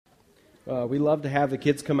We love to have the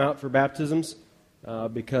kids come out for baptisms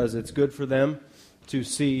because it's good for them to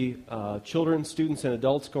see children, students, and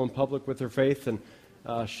adults go in public with their faith and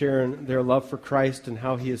sharing their love for Christ and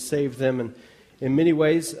how He has saved them. And in many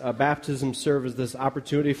ways, baptisms serve as this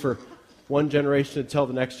opportunity for one generation to tell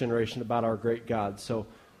the next generation about our great God. So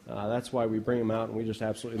that's why we bring them out, and we just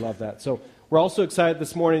absolutely love that. So we're also excited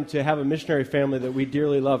this morning to have a missionary family that we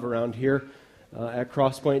dearly love around here at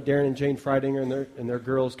Crosspoint. Darren and Jane Freidinger and their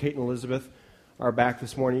girls, Kate and Elizabeth, are back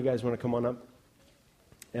this morning. You guys want to come on up?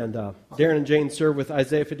 And Darren and Jane serve with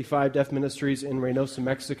Isaiah 55 Deaf Ministries in Reynosa,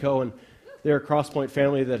 Mexico, and they're a Crosspoint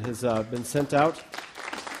family that has been sent out.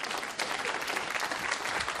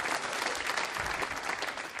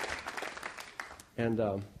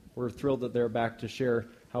 And we're thrilled that they're back to share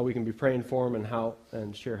how we can be praying for them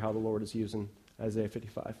and share how the Lord is using Isaiah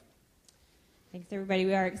 55. Thanks, everybody.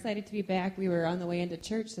 We are excited to be back. We were on the way into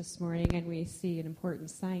church this morning, and we see an important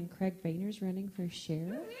sign. Craig Vayner's running for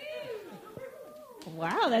sheriff.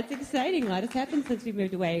 Wow, that's exciting. A lot has happened since we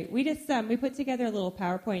moved away. We put together a little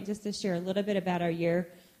PowerPoint just to share a little bit about our year.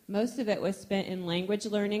 Most of it was spent in language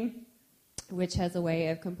learning, which has a way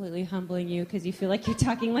of completely humbling you because you feel like you're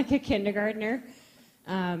talking like a kindergartner,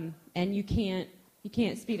 and you can't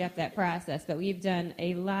speed up that process. But we've done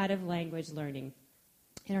a lot of language learning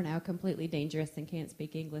and are now completely dangerous and can't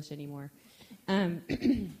speak English anymore.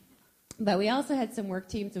 But we also had some work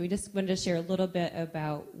teams, and we just wanted to share a little bit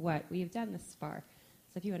about what we've done this far.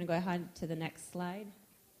 So if you want to go ahead to the next slide.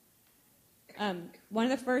 One of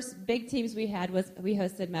the first big teams we had was we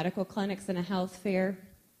hosted medical clinics and a health fair.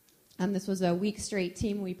 This was a week straight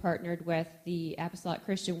team. We partnered with the Apostolic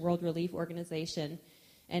Christian World Relief Organization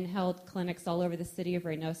and held clinics all over the city of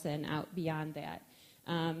Reynosa and out beyond that.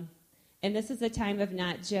 And this is a time of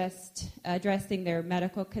not just addressing their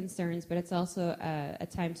medical concerns, but it's also a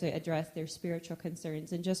time to address their spiritual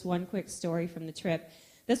concerns. And just one quick story from the trip.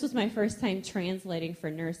 This was my first time translating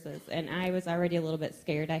for nurses, and I was already a little bit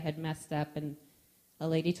scared. I had messed up, and a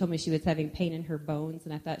lady told me she was having pain in her bones,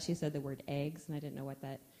 and I thought she said the word eggs, and I didn't know what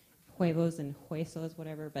that, huevos and huesos,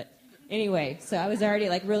 whatever. But anyway, so I was already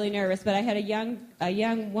like really nervous. But I had a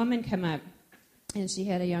young woman come up, and she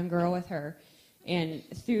had a young girl with her. And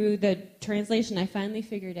through the translation, I finally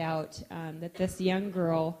figured out that this young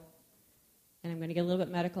girl, and I'm going to get a little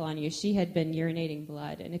bit medical on you, she had been urinating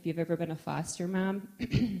blood. And if you've ever been a foster mom,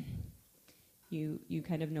 you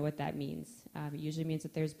kind of know what that means. It usually means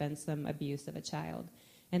that there's been some abuse of a child.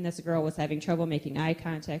 And this girl was having trouble making eye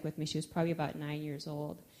contact with me. She was probably about 9 years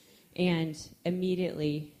old. And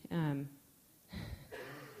immediately,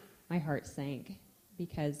 my heart sank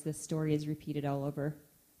because this story is repeated all over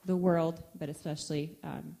the world, but especially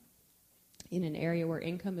in an area where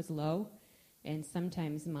income is low, and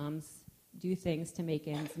sometimes moms do things to make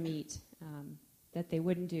ends meet that they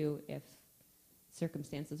wouldn't do if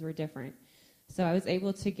circumstances were different. So I was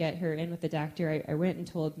able to get her in with the doctor. I went and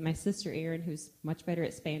told my sister Erin, who's much better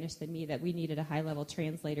at Spanish than me, that we needed a high-level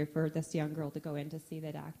translator for this young girl to go in to see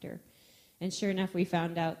the doctor. And sure enough, we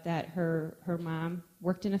found out that her mom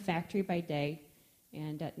worked in a factory by day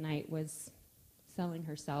and at night was selling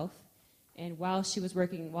herself. And while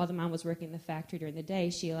the mom was working in the factory during the day,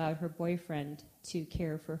 she allowed her boyfriend to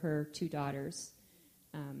care for her two daughters.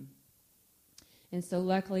 And so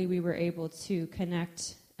luckily we were able to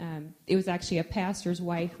connect. It was actually a pastor's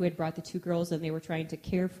wife who had brought the two girls, and they were trying to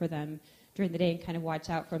care for them during the day and kind of watch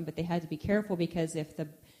out for them, but they had to be careful because if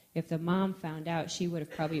the mom found out, she would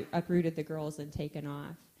have probably uprooted the girls and taken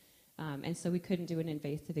off. And so we couldn't do an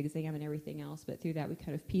invasive exam and everything else, but through that we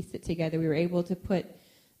kind of pieced it together. We were able to put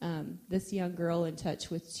this young girl in touch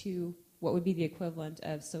with two, what would be the equivalent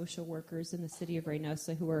of social workers in the city of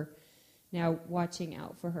Reynosa, who are now watching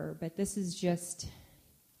out for her. But this is just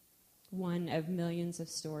one of millions of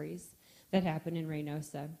stories that happen in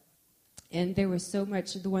Reynosa. And there was so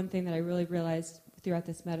much. The one thing that I really realized throughout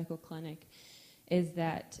this medical clinic is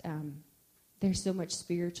that there's so much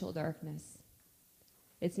spiritual darkness.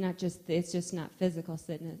 It's just not physical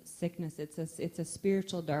sickness. It's a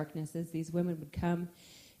spiritual darkness. As these women would come,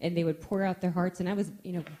 and they would pour out their hearts, and I was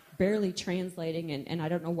barely translating, and I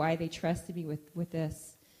don't know why they trusted me with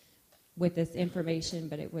this information,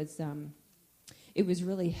 but it was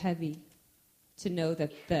really heavy to know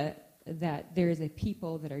that there is a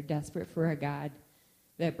people that are desperate for a God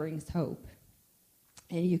that brings hope,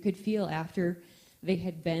 and you could feel after they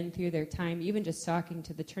had been through their time, even just talking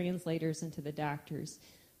to the translators and to the doctors,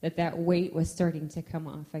 that weight was starting to come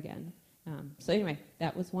off again. So anyway,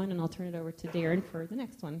 that was one, and I'll turn it over to Darren for the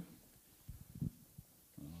next one.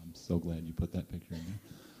 I'm so glad you put that picture in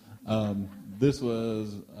there. This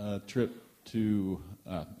was a trip to,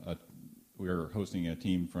 we were hosting a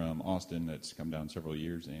team from Austin that's come down several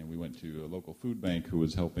years, and we went to a local food bank who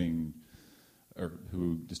was helping, or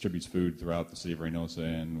who distributes food throughout the city of Reynosa,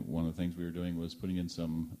 and one of the things we were doing was putting in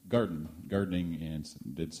some gardening, and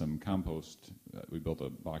did some compost. We built a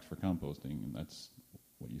box for composting, and that's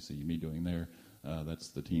what you see me doing there. That's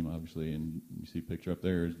the team, obviously, and you see a picture up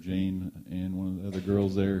there is Jane and one of the other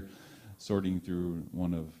girls there sorting through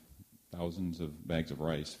one of thousands of bags of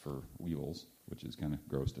rice for weevils, which is kind of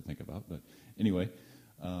gross to think about. But anyway,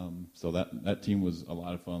 so that team was a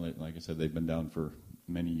lot of fun. Like I said, they've been down for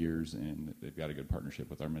many years, and they've got a good partnership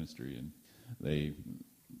with our ministry. And they,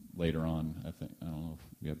 later on, I don't know if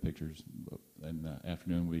we have pictures, but in the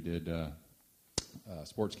afternoon we did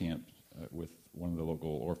sports camp with one of the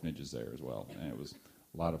local orphanages there as well. And it was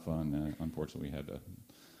a lot of fun. Unfortunately, we had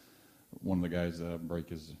one of the guys break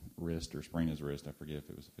his wrist or sprain his wrist. I forget if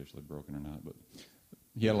it was officially broken or not, but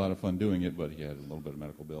he had a lot of fun doing it, but he had a little bit of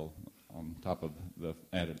medical bill on top of the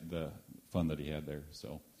fun that he had there.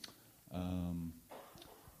 So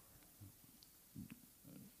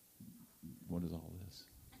what is all this?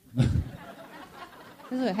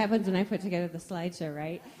 This is what happens when I put together the slideshow,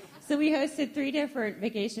 right? So we hosted 3 different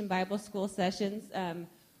Vacation Bible School sessions.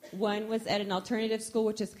 One was at an alternative school,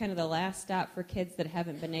 which is kind of the last stop for kids that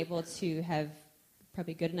haven't been able to have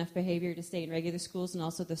probably good enough behavior to stay in regular schools, and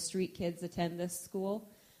also the street kids attend this school.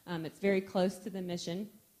 It's very close to the mission.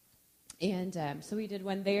 And so we did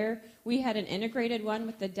one there. We had an integrated one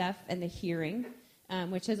with the deaf and the hearing,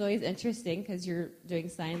 which is always interesting because you're doing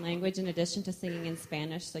sign language in addition to singing in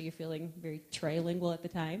Spanish, so you're feeling very trilingual at the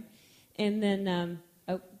time. And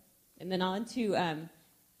then on to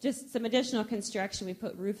just some additional construction. We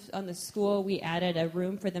put roofs on the school. We added a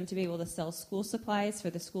room for them to be able to sell school supplies, for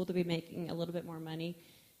the school to be making a little bit more money,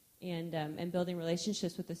 and building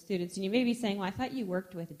relationships with the students. And you may be saying, well, I thought you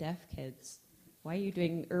worked with deaf kids. Why are you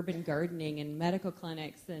doing urban gardening and medical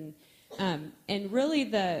clinics? And really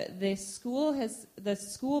the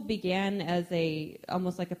school began as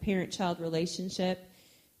almost like a parent-child relationship,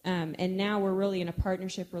 and now we're really in a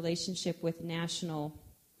partnership relationship with nationals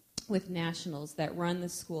that run the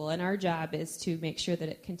school, and our job is to make sure that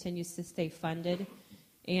it continues to stay funded.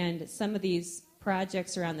 And some of these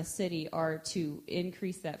projects around the city are to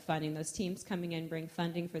increase that funding. Those teams coming in bring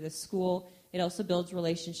funding for the school. It also builds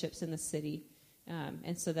relationships in the city.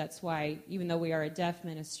 And so that's why, even though we are a deaf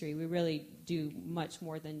ministry, we really do much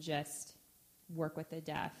more than just work with the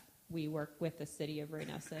deaf. We work with the city of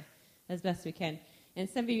Reynosa as best we can. And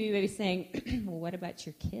some of you may be saying, well, what about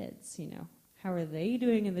your kids, How are they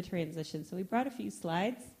doing in the transition? So we brought a few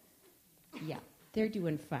slides. Yeah, they're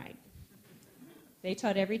doing fine. They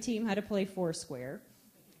taught every team how to play Foursquare.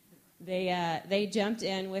 They jumped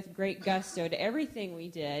in with great gusto to everything we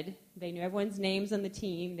did. They knew everyone's names on the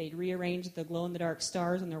team. They'd rearranged the glow-in-the-dark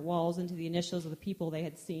stars on their walls into the initials of the people they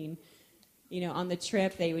had seen. On the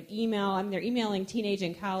trip, they would email. They're emailing teenage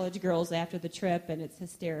and college girls after the trip, and it's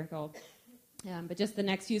hysterical. But just the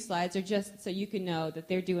next few slides are just so you can know that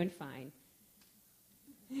they're doing fine.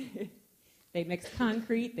 They mixed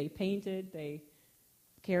concrete, they painted, they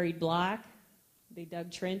carried block, they dug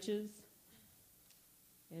trenches,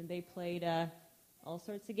 and they played all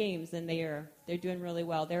sorts of games, and they're doing really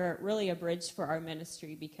well. They're really a bridge for our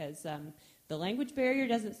ministry because the language barrier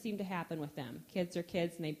doesn't seem to happen with them. Kids are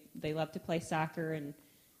kids, and they love to play soccer and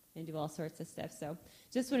do all sorts of stuff. So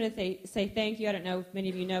just want to say thank you. I don't know if many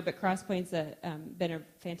of you know, but Crosspoint's been a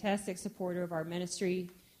fantastic supporter of our ministry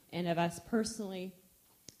and of us personally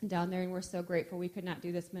down there, and we're so grateful. We could not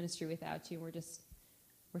do this ministry without you.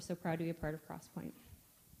 We're so proud to be a part of Crosspoint.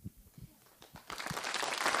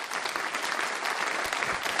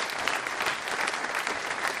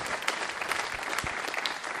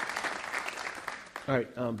 All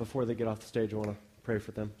right, before they get off the stage, I want to pray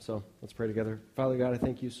for them. So let's pray together. Father God, I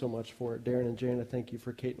thank you so much for Darren and Jane. I thank you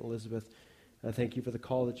for Kate and Elizabeth. I thank you for the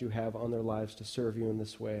call that you have on their lives to serve you in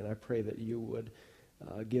this way, and I pray that you would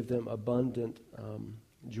give them abundant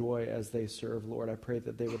joy as they serve, Lord. I pray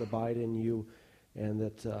that they would abide in you and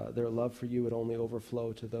that their love for you would only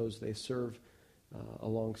overflow to those they serve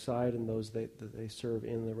alongside and those that they serve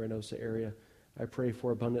in the Reynosa area. I pray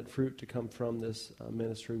for abundant fruit to come from this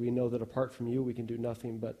ministry. We know that apart from you we can do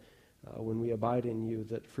nothing, but when we abide in you,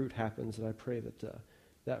 that fruit happens, and I pray that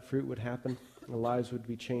that fruit would happen, and lives would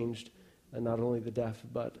be changed, and not only the deaf,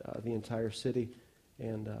 but the entire city,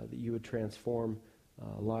 and that you would transform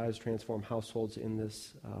lives, transform households in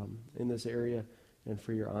this area, and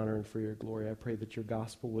for your honor and for your glory. I pray that your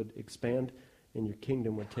gospel would expand and your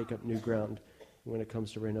kingdom would take up new ground when it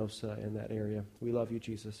comes to Reynosa and that area. We love you,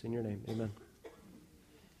 Jesus. In your name, amen.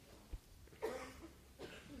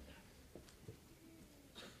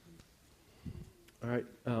 right.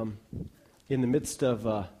 In the midst of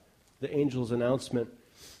the angel's announcement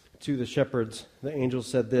to the shepherds, the angel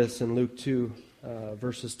said this in Luke 2,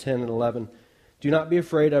 verses 10 and 11. Do not be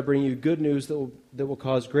afraid, I bring you good news that will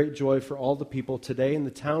cause great joy for all the people. Today in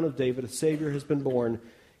the town of David, a Savior has been born.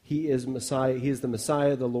 He is Messiah. He is the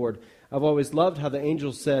Messiah, the Lord. I've always loved how the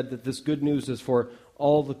angel said that this good news is for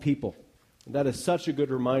all the people. That is such a good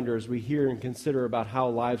reminder as we hear and consider about how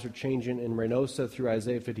lives are changing in Reynosa through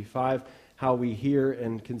Isaiah 55, how we hear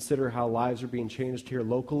and consider how lives are being changed here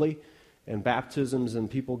locally, and baptisms and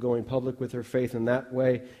people going public with their faith in that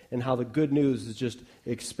way, and how the good news is just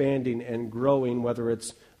expanding and growing, whether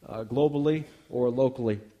it's globally or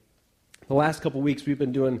locally. The last couple weeks we've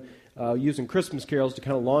been doing using Christmas carols to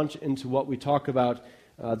kind of launch into what we talk about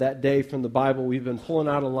that day from the Bible. We've been pulling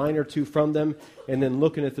out a line or two from them and then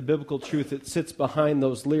looking at the biblical truth that sits behind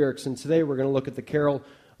those lyrics. And today we're going to look at the carol,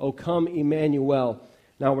 O Come Emmanuel.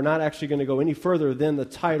 Now we're not actually going to go any further than the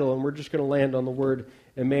title, and we're just going to land on the word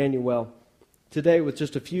Emmanuel. Today, with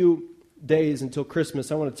just a few days until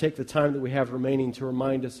Christmas, I want to take the time that we have remaining to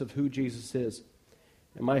remind us of who Jesus is.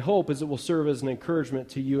 And my hope is it will serve as an encouragement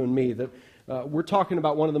to you and me that we're talking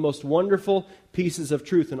about one of the most wonderful pieces of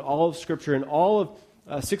truth in all of Scripture, in all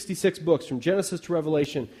of 66 books, from Genesis to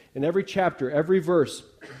Revelation, in every chapter, every verse.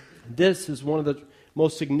 This is one of the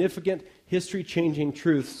most significant history-changing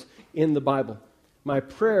truths in the Bible. My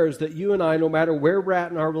prayer is that you and I, no matter where we're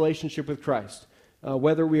at in our relationship with Christ,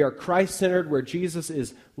 whether we are Christ-centered, where Jesus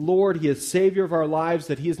is Lord, He is Savior of our lives,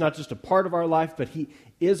 that He is not just a part of our life, but He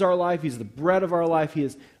is our life, He's the bread of our life, He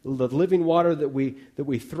is the living water that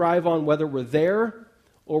we thrive on, whether we're there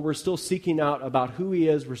or we're still seeking out about who He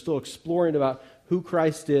is, we're still exploring about who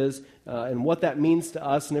Christ is and what that means to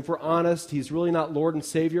us. And if we're honest, He's really not Lord and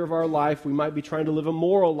Savior of our life. We might be trying to live a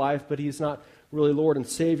moral life, but He's not really Lord and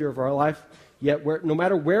Savior of our life. Yet, no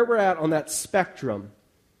matter where we're at on that spectrum,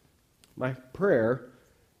 my prayer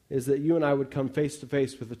is that you and I would come face to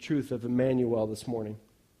face with the truth of Emmanuel this morning.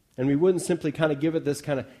 And we wouldn't simply kind of give it this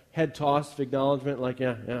kind of head toss of acknowledgement like,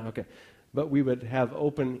 yeah, okay. But we would have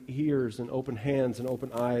open ears and open hands and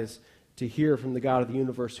open eyes to hear from the God of the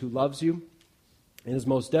universe who loves you and is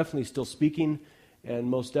most definitely still speaking and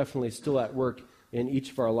most definitely still at work in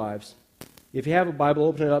each of our lives. If you have a Bible,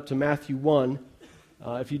 open it up to Matthew 1.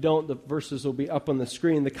 If you don't, the verses will be up on the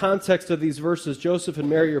screen. The context of these verses, Joseph and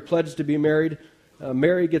Mary are pledged to be married.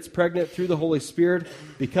 Mary gets pregnant through the Holy Spirit.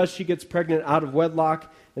 Because she gets pregnant out of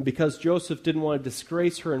wedlock, and because Joseph didn't want to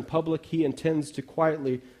disgrace her in public, he intends to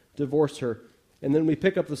quietly divorce her. And then we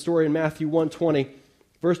pick up the story in Matthew 1:20.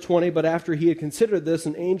 Verse 20, but after he had considered this,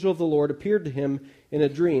 an angel of the Lord appeared to him in a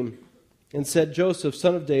dream and said, Joseph,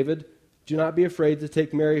 son of David, do not be afraid to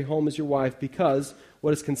take Mary home as your wife, because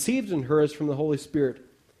what is conceived in her is from the Holy Spirit.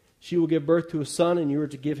 She will give birth to a son, and you are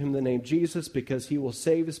to give him the name Jesus, because he will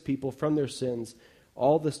save his people from their sins.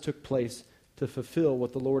 All this took place to fulfill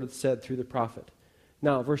what the Lord had said through the prophet.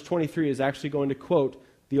 Now, verse 23 is actually going to quote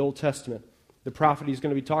the Old Testament. The prophet he's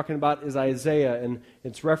going to be talking about is Isaiah, and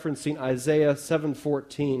it's referencing Isaiah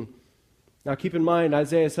 7:14. Now, keep in mind,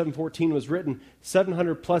 Isaiah 7:14 was written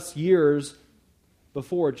 700 plus years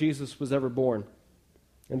before Jesus was ever born.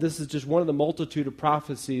 And this is just one of the multitude of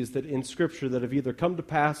prophecies that in Scripture that have either come to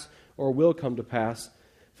pass or will come to pass.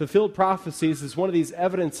 Fulfilled prophecies is one of these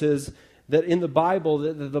evidences that in the Bible,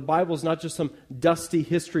 that the Bible is not just some dusty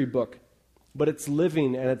history book, but it's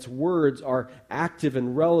living and its words are active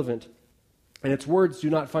and relevant. And its words do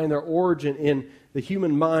not find their origin in the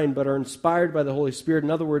human mind, but are inspired by the Holy Spirit.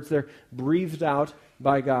 In other words, they're breathed out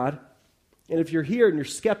by God. And if you're here and you're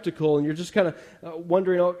skeptical and you're just kind of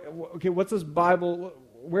wondering, okay, what's this Bible?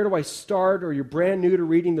 Where do I start? Or you're brand new to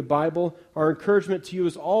reading the Bible, our encouragement to you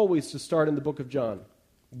is always to start in the book of John.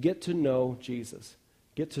 Get to know Jesus.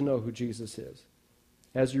 Get to know who Jesus is.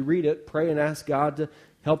 As you read it, pray and ask God to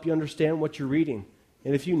help you understand what you're reading.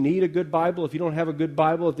 And if you need a good Bible, if you don't have a good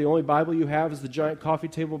Bible, if the only Bible you have is the giant coffee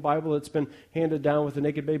table Bible that's been handed down with a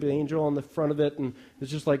naked baby angel on the front of it, and it's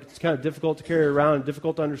just like it's kind of difficult to carry around and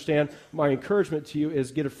difficult to understand, my encouragement to you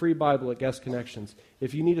is get a free Bible at Guest Connections.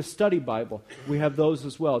 If you need a study Bible, we have those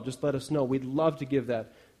as well. Just let us know. We'd love to give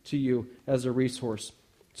that to you as a resource.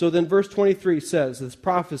 So then verse 23 says, this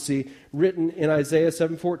prophecy written in Isaiah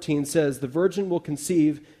 7:14 says, the virgin will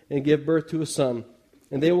conceive and give birth to a son,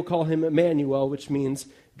 and they will call him Emmanuel, which means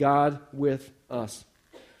God with us.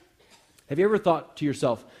 Have you ever thought to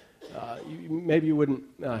yourself, maybe you wouldn't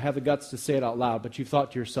have the guts to say it out loud, but you've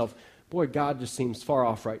thought to yourself, boy, God just seems far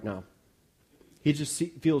off right now. He just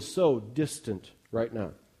feels so distant right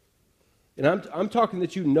now. And I'm talking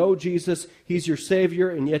that you know Jesus, He's your Savior,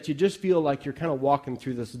 and yet you just feel like you're kind of walking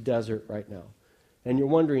through this desert right now. and you're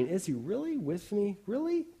wondering, is he really with me?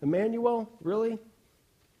 Really? Emmanuel? Really?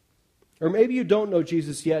 Or maybe you don't know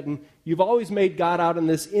Jesus yet, and you've always made God out in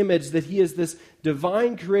this image that he is this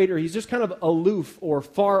divine creator. He's just kind of aloof or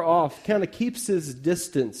far off, kind of keeps his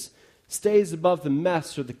distance, stays above the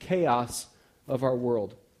mess or the chaos of our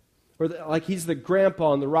world. Or like he's the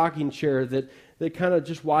grandpa in the rocking chair that kind of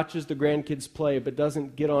just watches the grandkids play but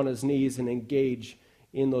doesn't get on his knees and engage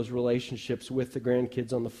in those relationships with the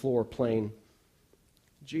grandkids on the floor playing.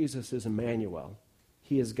 Jesus is Emmanuel.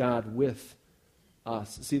 He is God with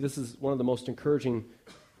us. See, this is one of the most encouraging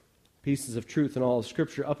pieces of truth in all of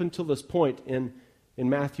Scripture. Up until this point in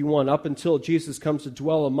Matthew 1, up until Jesus comes to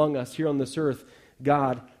dwell among us here on this earth,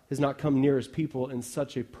 God has not come near his people in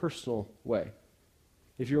such a personal way.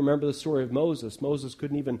 If you remember the story of Moses, Moses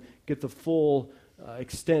couldn't even get the full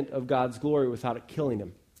extent of God's glory without it killing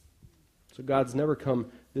him. So God's never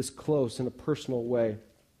come this close in a personal way.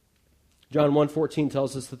 John 1:14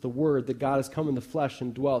 tells us that the Word, that God has come in the flesh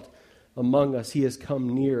and dwelt among us. He has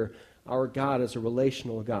come near. Our God is a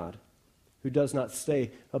relational God who does not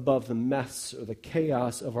stay above the mess or the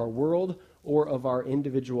chaos of our world or of our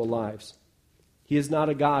individual lives. He is not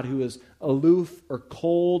a God who is aloof or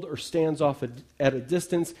cold or stands off at a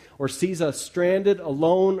distance or sees us stranded,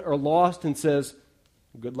 alone, or lost and says,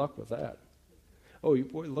 good luck with that. Oh,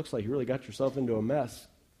 boy, it looks like you really got yourself into a mess.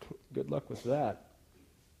 Good luck with that.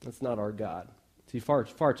 That's not our God. See, far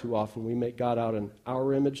too often we make God out in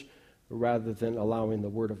our image rather than allowing the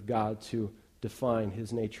Word of God to define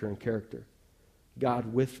his nature and character.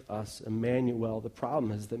 God with us, Emmanuel. The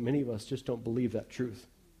problem is that many of us just don't believe that truth.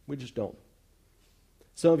 We just don't.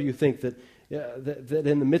 Some of you think that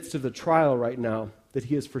in the midst of the trial right now, that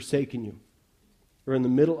he has forsaken you. Or in the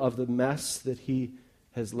middle of the mess, that he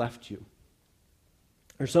has left you.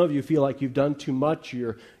 Or some of you feel like you've done too much,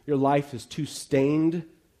 your life is too stained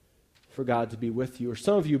for God to be with you. Or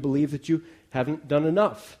some of you believe that you haven't done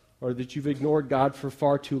enough, or that you've ignored God for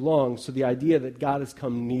far too long. So the idea that God has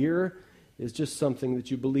come near is just something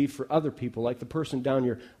that you believe for other people, like the person down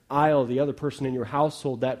your aisle, the other person in your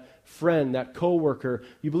household, that friend, that coworker.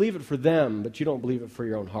 You believe it for them, but you don't believe it for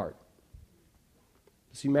your own heart.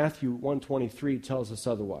 See, Matthew 1:23 tells us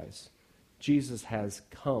otherwise. Jesus has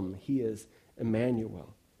come. He is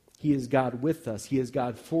Emmanuel. He is God with us. He is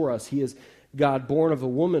God for us. He is God born of a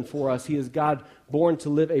woman for us. He is God born to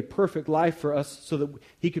live a perfect life for us so that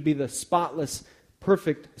he could be the spotless,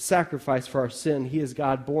 perfect sacrifice for our sin. He is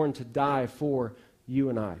God born to die for you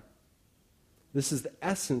and I. This is the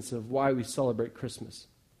essence of why we celebrate Christmas.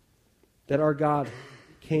 That our God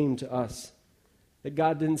came to us. That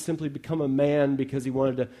God didn't simply become a man because he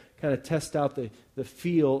wanted to kind of test out the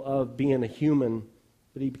feel of being a human,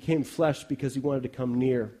 but he became flesh because he wanted to come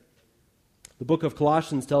near. The book of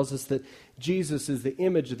Colossians tells us that Jesus is the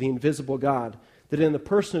image of the invisible God, that in the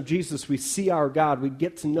person of Jesus we see our God. We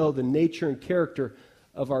get to know the nature and character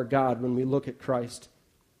of our God when we look at Christ.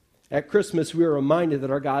 At Christmas, we are reminded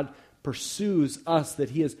that our God pursues us,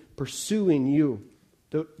 that he is pursuing you.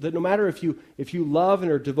 That no matter if you love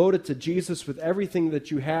and are devoted to Jesus with everything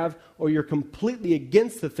that you have, or you're completely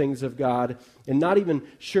against the things of God and not even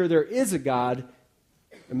sure there is a God,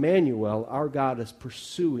 Emmanuel, our God, is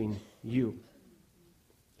pursuing you.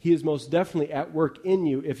 He is most definitely at work in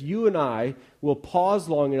you if you and I will pause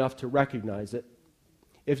long enough to recognize it.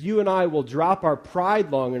 If you and I will drop our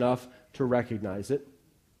pride long enough to recognize it.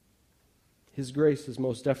 His grace is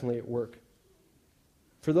most definitely at work.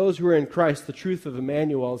 For those who are in Christ, the truth of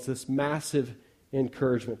Emmanuel is this massive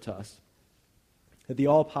encouragement to us. That the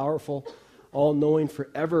all-powerful, all-knowing,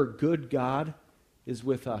 forever good God is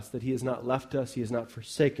with us. That he has not left us, he has not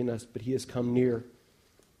forsaken us, but he has come near.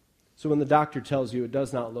 So when the doctor tells you it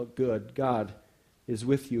does not look good, God is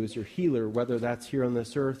with you as your healer, whether that's here on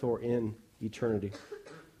this earth or in eternity.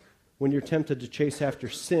 When you're tempted to chase after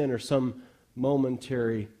sin or some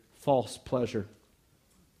momentary false pleasure,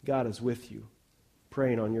 God is with you,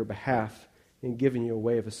 praying on your behalf and giving you a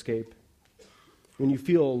way of escape. When you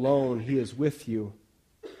feel alone, he is with you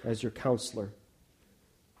as your counselor.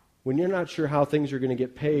 When you're not sure how things are going to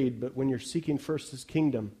get paid, but when you're seeking first his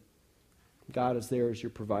kingdom, God is there as your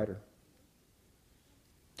provider.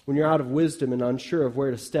 When you're out of wisdom and unsure of where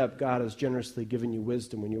to step, God has generously given you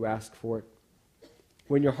wisdom when you ask for it.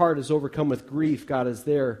 When your heart is overcome with grief, God is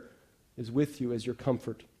there, is with you as your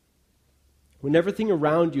comfort. When everything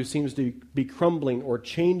around you seems to be crumbling or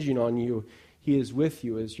changing on you, he is with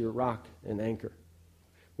you as your rock and anchor.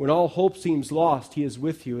 When all hope seems lost, he is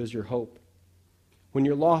with you as your hope. When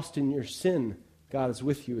you're lost in your sin, God is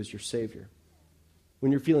with you as your Savior.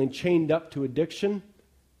 When you're feeling chained up to addiction,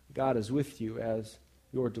 God is with you as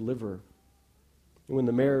your deliverer. And when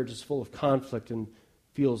the marriage is full of conflict and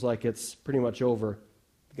feels like it's pretty much over,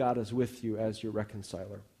 God is with you as your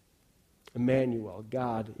reconciler. Emmanuel,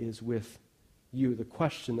 God is with you. The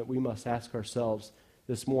question that we must ask ourselves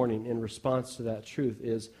this morning in response to that truth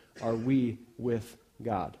is, are we with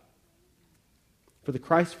God? For the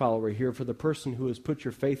Christ follower here, for the person who has put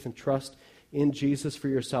your faith and trust in Jesus for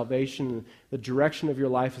your salvation, the direction of your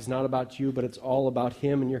life is not about you, but it's all about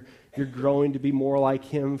Him, and you're growing to be more like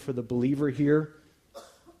Him. For the believer here,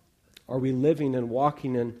 are we living and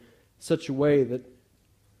walking in such a way that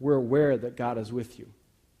we're aware that God is with you?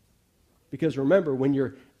 Because remember, when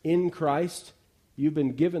you're in Christ, you've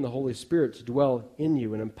been given the Holy Spirit to dwell in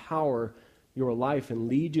you and empower your life and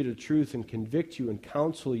lead you to truth and convict you and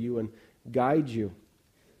counsel you and guide you.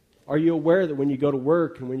 Are you aware that when you go to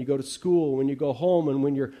work and when you go to school, when you go home and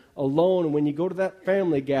when you're alone and when you go to that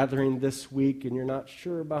family gathering this week and you're not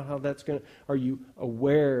sure about how that's going to, are you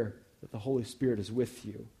aware that the Holy Spirit is with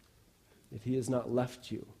you? That He has not left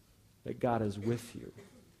you, that God is with you.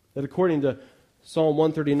 That according to Psalm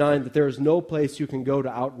 139, that there is no place you can go to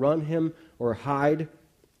outrun Him or hide.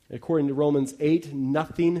 According to Romans 8,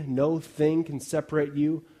 nothing, no thing can separate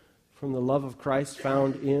you from the love of Christ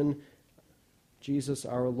found in Jesus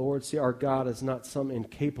our Lord. See, our God is not some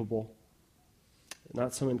incapable,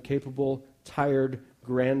 tired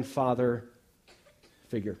grandfather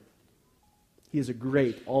figure. He is a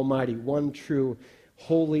great, almighty, one true,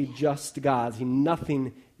 holy, just God.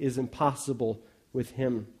 Nothing is impossible with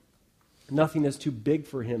Him. Nothing is too big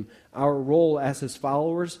for Him. Our role as His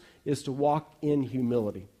followers is to walk in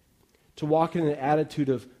humility, to walk in an attitude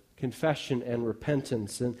of confession and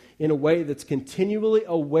repentance, and in a way that's continually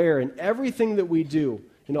aware in everything that we do,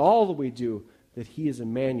 in all that we do, that He is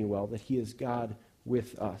Emmanuel, that He is God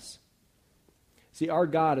with us. See, our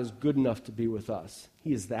God is good enough to be with us.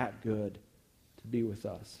 He is that good to be with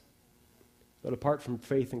us. But apart from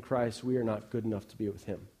faith in Christ, we are not good enough to be with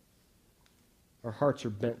Him. Our hearts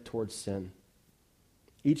are bent towards sin.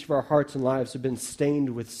 Each of our hearts and lives have been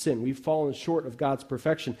stained with sin. We've fallen short of God's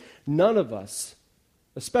perfection. None of us,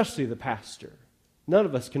 especially the pastor, none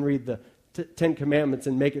of us can read the Ten Commandments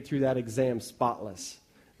and make it through that exam spotless.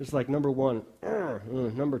 It's like number 1,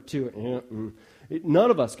 number 2,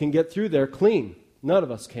 none of us can get through there clean. None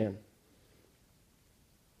of us can.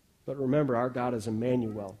 But remember, our God is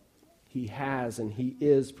Emmanuel. He has and He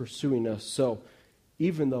is pursuing us. So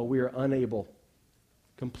even though we are unable,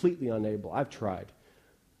 completely unable, I've tried,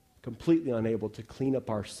 completely unable to clean up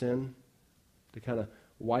our sin, to kind of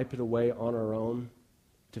wipe it away on our own,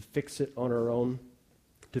 to fix it on our own,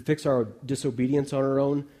 to fix our disobedience on our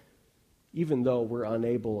own, even though we're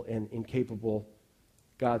unable and incapable,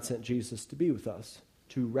 God sent Jesus to be with us,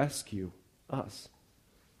 to rescue us,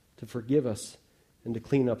 to forgive us, and to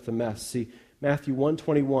clean up the mess. See, Matthew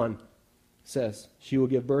 1:21 says, "She will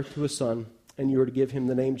give birth to a son, and you are to give him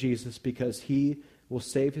the name Jesus, because he will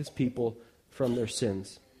save his people from their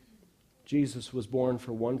sins." Jesus was born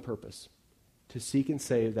for one purpose, to seek and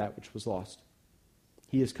save that which was lost.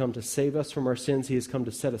 He has come to save us from our sins. He has come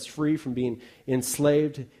to set us free from being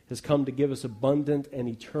enslaved, has come to give us abundant and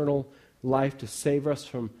eternal life, to save us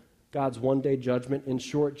from God's one-day judgment. In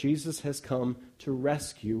short, Jesus has come to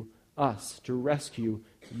rescue us, to rescue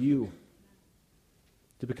you.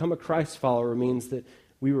 To become a Christ follower means that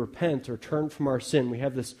we repent or turn from our sin. We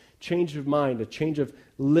have this change of mind, a change of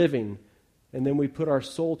living, and then we put our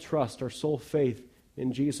sole trust, our sole faith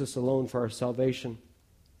in Jesus alone for our salvation.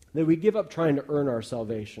 That we give up trying to earn our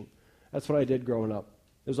salvation. That's what I did growing up.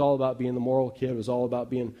 It was all about being the moral kid. It was all about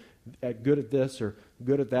being good at this or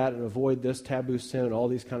good at that and avoid this taboo sin and all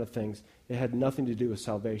these kind of things. It had nothing to do with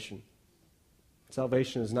salvation.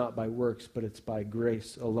 Salvation is not by works, but it's by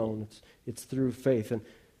grace alone. It's through faith. And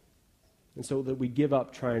so that we give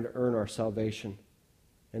up trying to earn our salvation.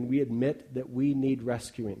 And we admit that we need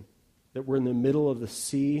rescuing. That we're in the middle of the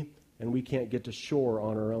sea and we can't get to shore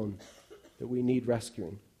on our own. That we need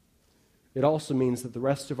rescuing. It also means that the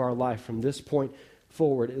rest of our life from this point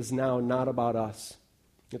forward is now not about us.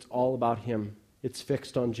 It's all about Him. It's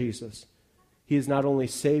fixed on Jesus. He is not only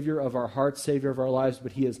Savior of our hearts, Savior of our lives,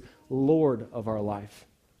 but He is Lord of our life.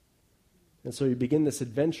 And so you begin this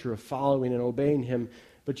adventure of following and obeying Him,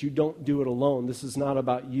 but you don't do it alone. This is not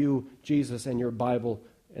about you, Jesus, and your Bible,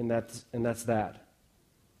 and that's that.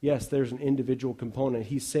 Yes, there's an individual component.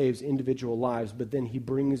 He saves individual lives, but then He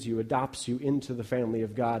brings you, adopts you into the family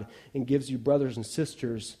of God and gives you brothers and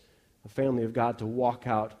sisters, a family of God, to walk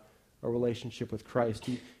out a relationship with Christ.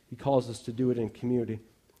 He calls us to do it in community.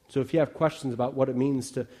 So if you have questions about what it means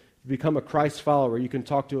to become a Christ follower, you can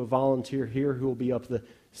talk to a volunteer here who will be up the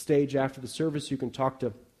stage after the service. You can talk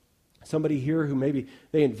to Somebody here who maybe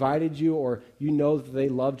they invited you, or you know that they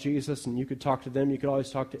love Jesus and you could talk to them. You could always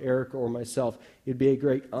talk to Eric or myself. It'd be a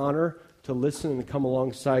great honor to listen and come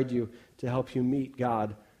alongside you to help you meet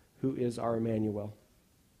God, who is our Emmanuel.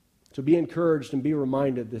 So be encouraged and be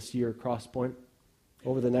reminded this year, Crosspoint,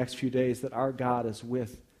 over the next few days, that our God is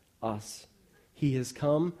with us. He has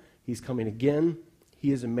come. He's coming again.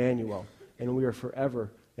 He is Emmanuel, and we are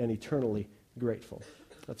forever and eternally grateful.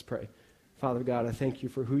 Let's pray. Father God, I thank you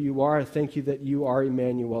for who you are. I thank you that you are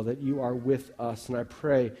Emmanuel, that you are with us. And I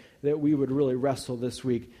pray that we would really wrestle this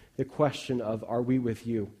week the question of, are we with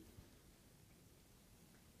you?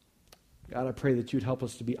 God, I pray that you'd help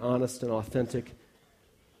us to be honest and authentic,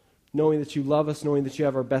 knowing that you love us, knowing that you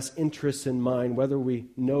have our best interests in mind, whether we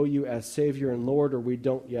know you as Savior and Lord or we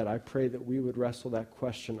don't yet. I pray that we would wrestle that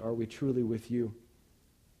question, are we truly with you?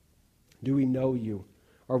 Do we know you?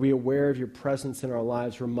 Are we aware of your presence in our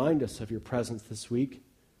lives? Remind us of your presence this week.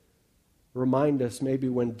 Remind us maybe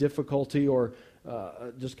when difficulty or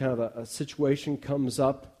just kind of a situation comes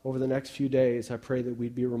up over the next few days. I pray that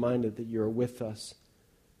we'd be reminded that you're with us.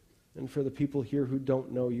 And for the people here who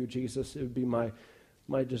don't know you, Jesus, it would be my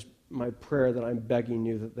prayer that I'm begging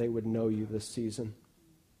you that they would know you this season.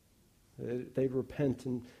 They'd repent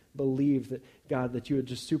and believe that, God, that you would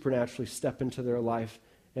just supernaturally step into their life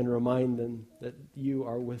and remind them that you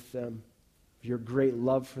are with them, your great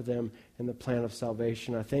love for them, and the plan of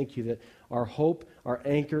salvation. I thank you that our hope, our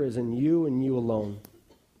anchor is in you and you alone.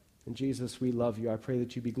 And Jesus, we love you. I pray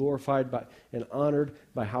that you be glorified by and honored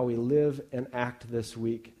by how we live and act this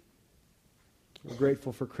week. We're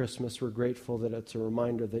grateful for Christmas. We're grateful that it's a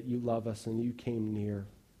reminder that you love us and you came near.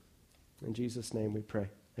 In Jesus' name we pray.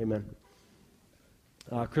 Amen.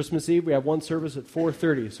 Christmas Eve, we have one service at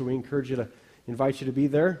 4:30, so we invite you to be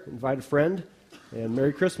there, invite a friend, and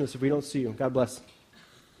Merry Christmas if we don't see you. God bless.